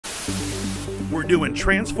We're doing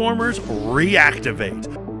Transformers Reactivate.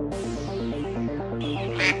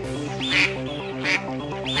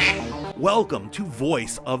 Welcome to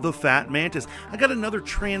Voice of the Fat Mantis. I got another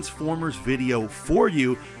Transformers video for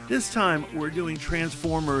you. This time we're doing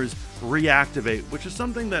Transformers Reactivate, which is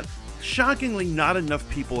something that shockingly not enough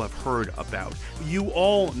people have heard about. You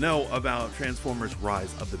all know about Transformers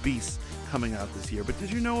Rise of the Beasts coming out this year, but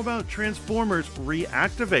did you know about Transformers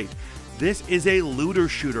Reactivate? This is a looter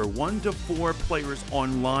shooter, 1 to 4 players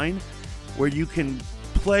online, where you can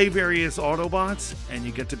play various Autobots and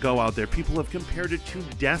you get to go out there. People have compared it to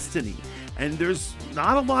Destiny, and there's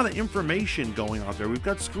not a lot of information going out there. We've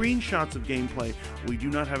got screenshots of gameplay. We do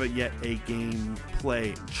not have yet a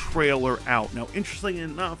gameplay trailer out. Now, interestingly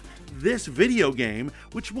enough, this video game,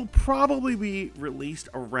 which will probably be released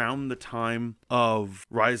around the time of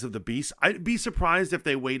Rise of the Beast, I'd be surprised if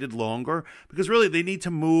they waited longer, because really they need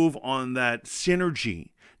to move on that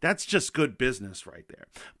synergy. That's just good business right there.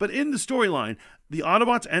 But in the storyline, the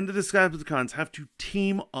Autobots and the Decepticons have to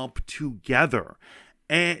team up together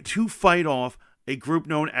and to fight off a group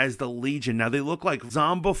known as the Legion. Now, they look like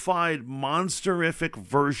zombified, monsterific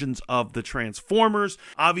versions of the Transformers.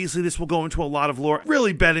 Obviously, this will go into a lot of lore,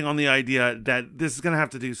 really betting on the idea that this is going to have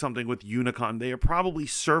to do something with Unicron. They are probably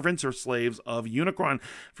servants or slaves of Unicron.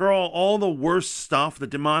 For all the worst stuff, the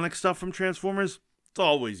demonic stuff from Transformers, it's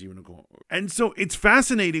always Unicorn. And so it's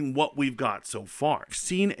fascinating what we've got so far. I've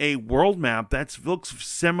seen a world map that looks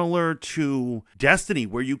similar to Destiny,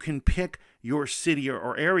 where you can pick your city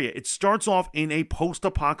or area. It starts off in a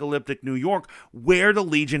post-apocalyptic New York where the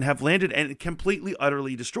Legion have landed and completely,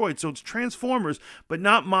 utterly destroyed. So it's Transformers, but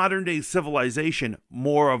not modern-day civilization,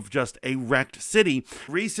 more of just a wrecked city.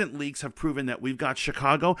 Recent leaks have proven that we've got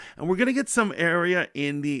Chicago, and we're going to get some area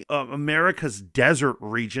in the America's desert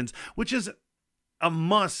regions, which is a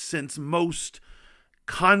must since most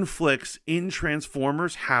conflicts in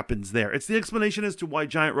Transformers happens there. It's the explanation as to why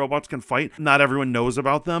giant robots can fight. Not everyone knows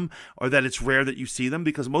about them, or that it's rare that you see them,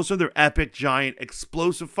 because most of their epic, giant,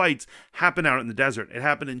 explosive fights happen out in the desert. It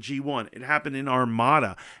happened in G1. It happened in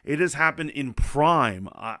Armada. It has happened in Prime.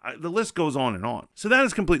 The list goes on and on. So that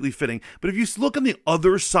is completely fitting. But if you look on the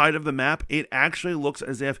other side of the map, it actually looks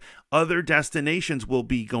as if other destinations will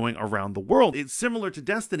be going around the world. It's similar to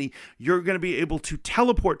Destiny. You're going to be able to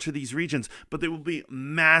teleport to these regions, but they will be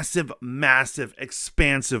massive,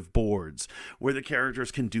 expansive boards where the characters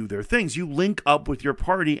can do their things. You link up with your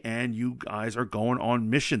party and you guys are going on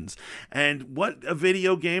missions. And what a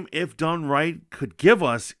video game, if done right, could give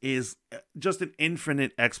us is just an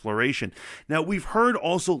infinite exploration. Now, we've heard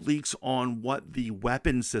also leaks on what the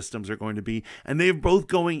weapon systems are going to be, and they're both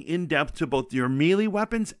going in depth to both your melee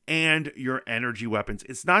weapons and your energy weapons.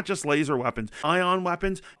 It's not just laser weapons, ion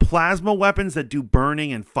weapons, plasma weapons that do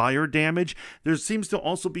burning and fire damage. There seems to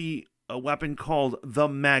also be a weapon called the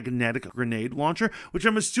magnetic grenade launcher, which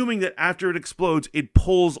I'm assuming that after it explodes, it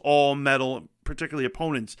pulls all metal, particularly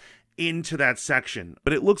opponents, into that section.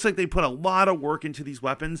 But it looks like they put a lot of work into these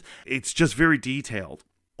weapons. It's just very detailed.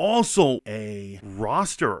 Also, a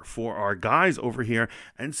roster for our guys over here.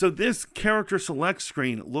 And so this character select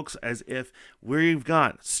screen looks as if we've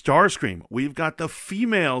got Starscream, we've got the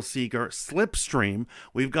female seeker Slipstream,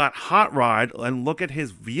 we've got Hot Rod, and look at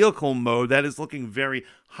his vehicle mode. That is looking very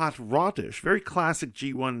hot rodish, very classic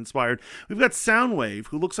G1 inspired. We've got Soundwave,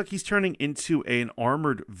 who looks like he's turning into an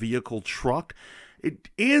armored vehicle truck. It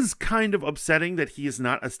is kind of upsetting that he is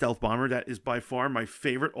not a stealth bomber. That is by far my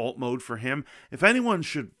favorite alt mode for him. If anyone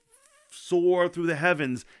should soar through the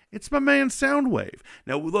heavens, it's my man Soundwave.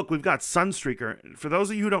 Now, look, we've got Sunstreaker. For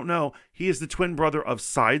those of you who don't know, he is the twin brother of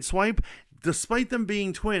Sideswipe. Despite them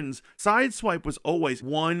being twins, Sideswipe was always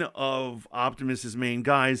one of Optimus's main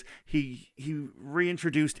guys. He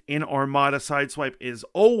reintroduced in Armada. Sideswipe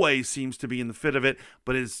always seems to be in the fit of it,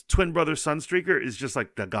 but his twin brother Sunstreaker is just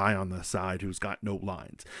like the guy on the side who's got no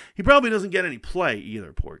lines. He probably doesn't get any play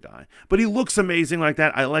either, poor guy. But he looks amazing like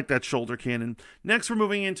that. I like that shoulder cannon. Next, we're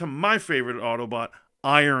moving into my favorite Autobot,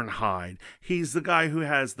 Ironhide. He's the guy who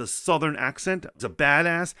has the southern accent. He's a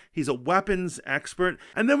badass. He's a weapons expert.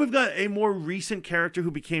 And then we've got a more recent character who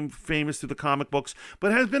became famous through the comic books,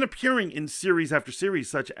 but has been appearing in series after series,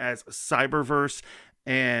 such as Cyberverse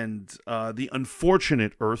and the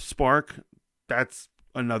unfortunate Earthspark. That's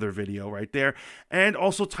another video right there. And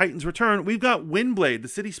also Titan's Return. We've got Windblade, the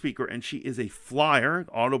city speaker, and she is a flyer.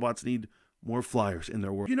 Autobots need more flyers in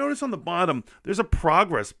their world. You notice on the bottom, there's a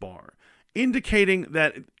progress bar, indicating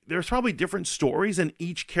that there's probably different stories and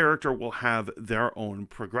each character will have their own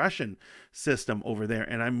progression system over there.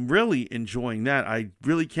 And I'm really enjoying that. I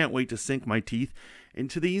really can't wait to sink my teeth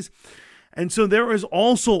into these. And so there has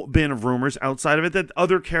also been rumors outside of it that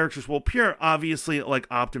other characters will appear, obviously like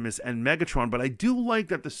Optimus and Megatron, but I do like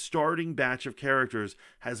that the starting batch of characters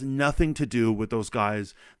has nothing to do with those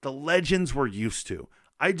guys, the legends we're used to.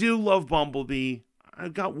 I do love Bumblebee.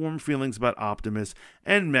 I've got warm feelings about Optimus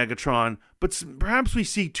and Megatron, but perhaps we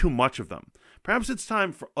see too much of them. Perhaps it's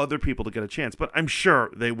time for other people to get a chance, but I'm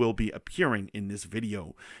sure they will be appearing in this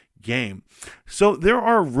video game. So there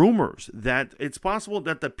are rumors that it's possible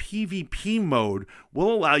that the PvP mode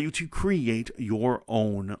will allow you to create your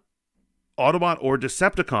own Autobot or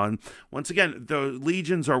Decepticon. Once again, the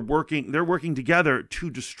legions are they're working together to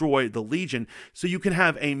destroy the Legion, so you can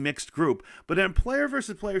have a mixed group. But in a player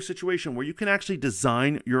versus player situation where you can actually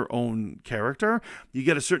design your own character, you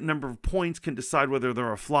get a certain number of points, can decide whether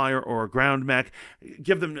they're a flyer or a ground mech,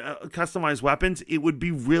 give them customized weapons, it would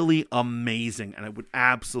be really amazing, and I would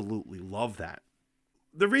absolutely love that.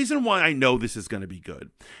 The reason why I know this is going to be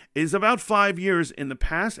good is about 5 years in the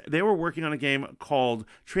past, they were working on a game called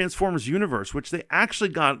Transformers Universe, which they actually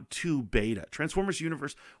got to beta. Transformers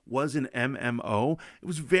Universe was an MMO. It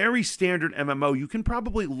was very standard MMO. You can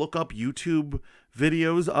probably look up YouTube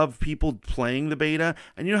videos of people playing the beta,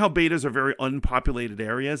 and you know how betas are very unpopulated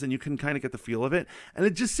areas, and you can kind of get the feel of it, and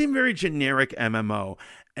it just seemed very generic MMO.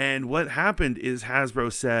 And what happened is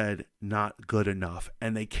Hasbro said, not good enough,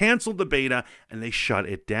 and they canceled the beta and they shut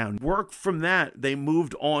it down. Work from that, they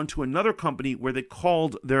moved on to another company where they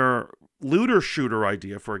called their looter shooter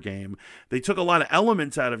idea for a game. They took a lot of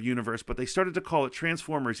elements out of Universe, but they started to call it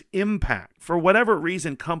Transformers Impact. For whatever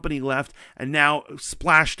reason, company left, and now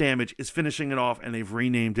Splash Damage is finishing it off, and they've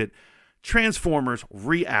renamed it Transformers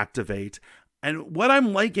Reactivate. And what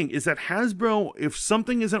I'm liking is that Hasbro, if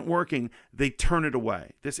something isn't working, they turn it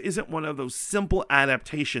away. This isn't one of those simple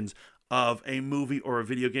adaptations of a movie or a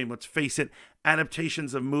video game. Let's face it,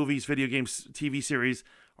 adaptations of movies, video games, TV series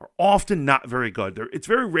are often not very good. It's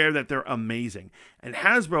very rare that they're amazing. And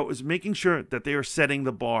Hasbro is making sure that they are setting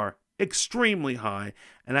the bar extremely high.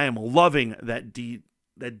 And I am loving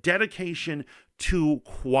that dedication to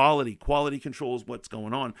quality. Quality control is what's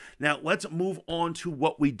going on. Now, let's move on to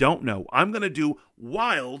what we don't know. I'm going to do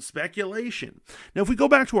wild speculation. Now, if we go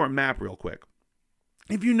back to our map real quick,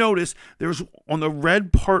 if you notice, there's on the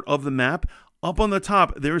red part of the map, up on the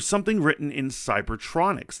top, there's something written in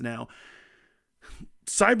Cybertronics. Now,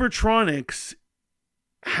 Cybertronics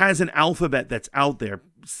has an alphabet that's out there,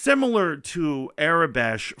 similar to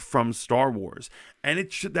Arabesh from Star Wars, and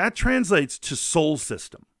that translates to Soul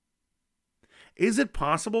System. Is it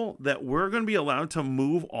possible that we're going to be allowed to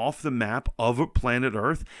move off the map of planet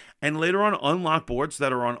Earth and later on unlock boards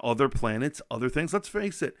that are on other planets, other things? Let's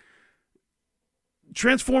face it,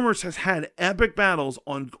 Transformers has had epic battles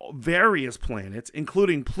on various planets,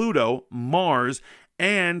 including Pluto, Mars,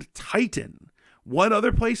 and Titan. What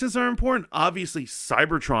other places are important? Obviously,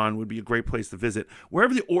 Cybertron would be a great place to visit.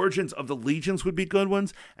 Wherever the origins of the legions would be good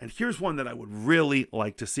ones. And here's one that I would really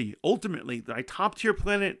like to see. Ultimately, my top tier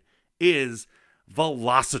planet is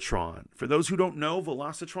Velocitron. For those who don't know,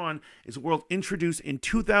 Velocitron is a world introduced in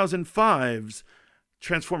 2005's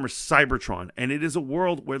Transformers Cybertron, and it is a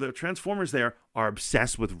world where the Transformers there are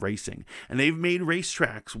obsessed with racing, and they've made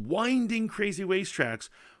racetracks, winding, crazy racetracks,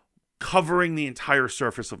 covering the entire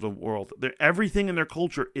surface of the world. Everything in their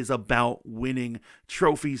culture is about winning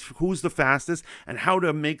trophies, who's the fastest, and how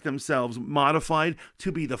to make themselves modified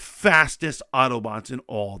to be the fastest Autobots in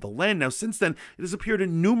all the land. Now, since then, it has appeared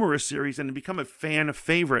in numerous series and become a fan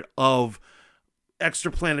favorite of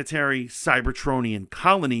extraplanetary Cybertronian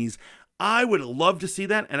colonies. I would love to see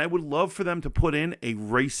that, and I would love for them to put in a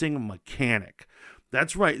racing mechanic.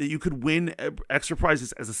 That's right, that you could win extra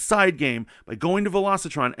prizes as a side game by going to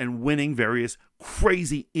Velocitron and winning various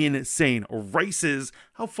crazy, insane races.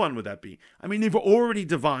 How fun would that be? I mean, they've already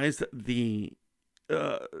devised the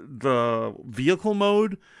vehicle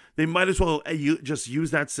mode. They might as well just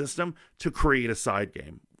use that system to create a side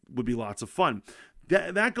game. Would be lots of fun.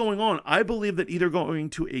 That going on, I believe that either going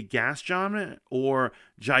to a gas giant or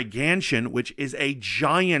Gigantian, which is a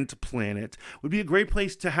giant planet, would be a great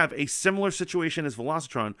place to have a similar situation as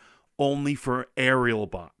Velocitron, only for aerial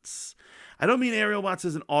bots. I don't mean aerial bots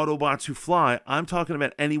as in Autobots who fly. I'm talking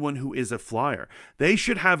about anyone who is a flyer. They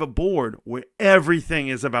should have a board where everything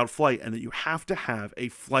is about flight and that you have to have a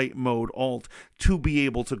flight mode alt to be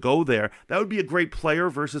able to go there. That would be a great player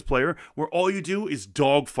versus player where all you do is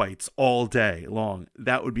dogfights all day long.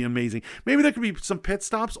 That would be amazing. Maybe there could be some pit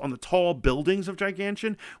stops on the tall buildings of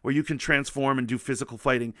Gigantian where you can transform and do physical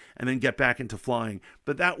fighting and then get back into flying.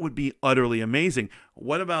 But that would be utterly amazing.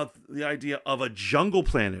 What about the idea of a jungle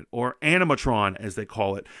planet or Animal animatron, as they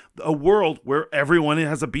call it, a world where everyone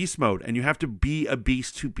has a beast mode and you have to be a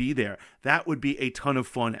beast to be there. That would be a ton of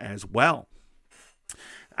fun as well.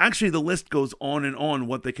 Actually, the list goes on and on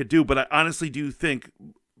what they could do, but I honestly do think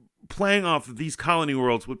playing off of these colony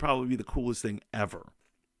worlds would probably be the coolest thing ever.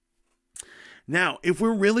 Now, if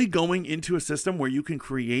we're really going into a system where you can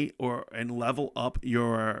create and level up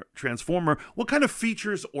your transformer, what kind of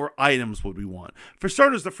features or items would we want? For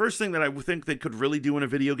starters, the first thing that I would think they could really do in a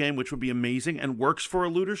video game, which would be amazing and works for a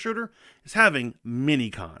looter shooter, is having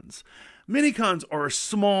minicons. Minicons are a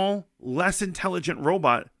small, less intelligent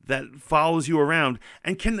robot that follows you around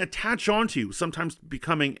and can attach onto you, sometimes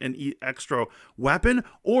becoming an extra weapon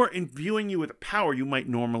or imbuing you with power you might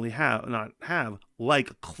normally not have,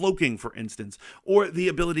 like cloaking, for instance, or the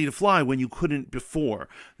ability to fly when you couldn't before,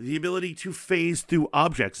 the ability to phase through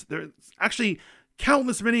objects. There's actually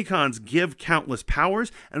countless minicons give countless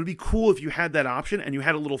powers, and it would be cool if you had that option and you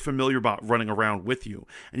had a little familiar bot running around with you.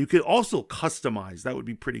 And you could also customize. That would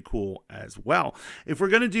be pretty cool as well. If we're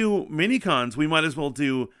going to do minicons, we might as well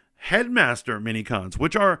do Headmaster minicons,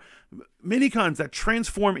 which are minicons that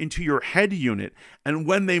transform into your head unit, and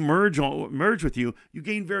when they merge with you, you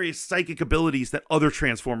gain various psychic abilities that other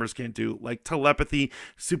transformers can't do, like telepathy,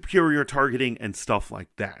 superior targeting, and stuff like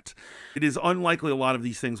that. It is unlikely a lot of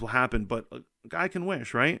these things will happen, but a guy can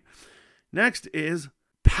wish, right? Next is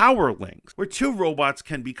power links, where two robots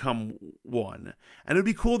can become one. And it would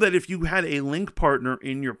be cool that if you had a link partner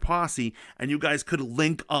in your posse and you guys could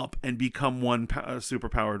link up and become one super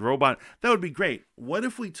powered robot, that would be great. What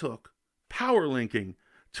if we took power linking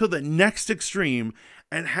to the next extreme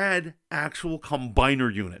and had actual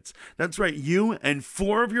combiner units? That's right, you and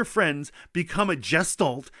 4 of your friends become a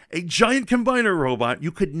gestalt, a giant combiner robot.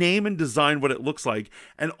 You could name and design what it looks like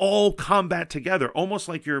and all combat together, almost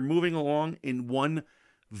like you're moving along in one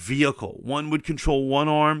vehicle. One would control one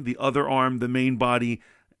arm, the other arm, the main body,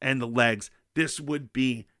 and the legs. This would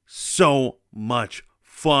be so much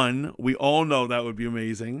fun. We all know that would be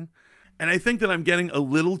amazing. And I think that I'm getting a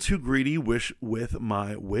little too greedy with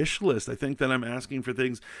my wish list. I think that I'm asking for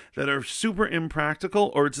things that are super impractical,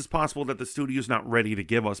 or it's just possible that the studio's not ready to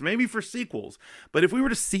give us. Maybe for sequels. But if we were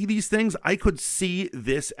to see these things, I could see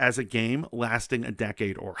this as a game lasting a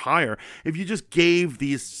decade or higher if you just gave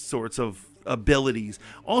these sorts of abilities.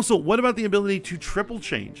 Also, what about the ability to triple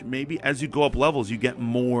change? Maybe as you go up levels, you get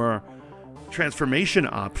more transformation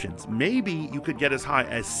options. Maybe you could get as high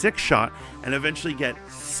as 6-shot and eventually get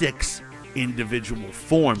 6 individual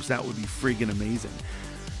forms. That would be freaking amazing.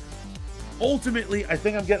 Ultimately, I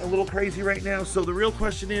think I'm getting a little crazy right now, so the real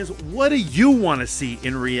question is, what do you want to see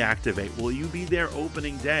in Reactivate? Will you be there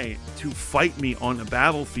opening day to fight me on a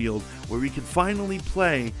battlefield where we can finally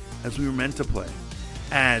play as we were meant to play,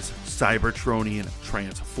 as Cybertronian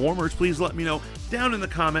Transformers? Please let me know down in the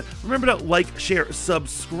comment. Remember to like, share,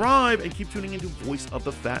 subscribe, and keep tuning into Voice of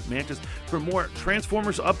the Fat Mantis for more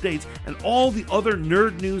Transformers updates and all the other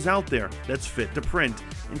nerd news out there that's fit to print.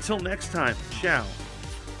 Until next time, ciao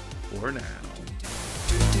for now.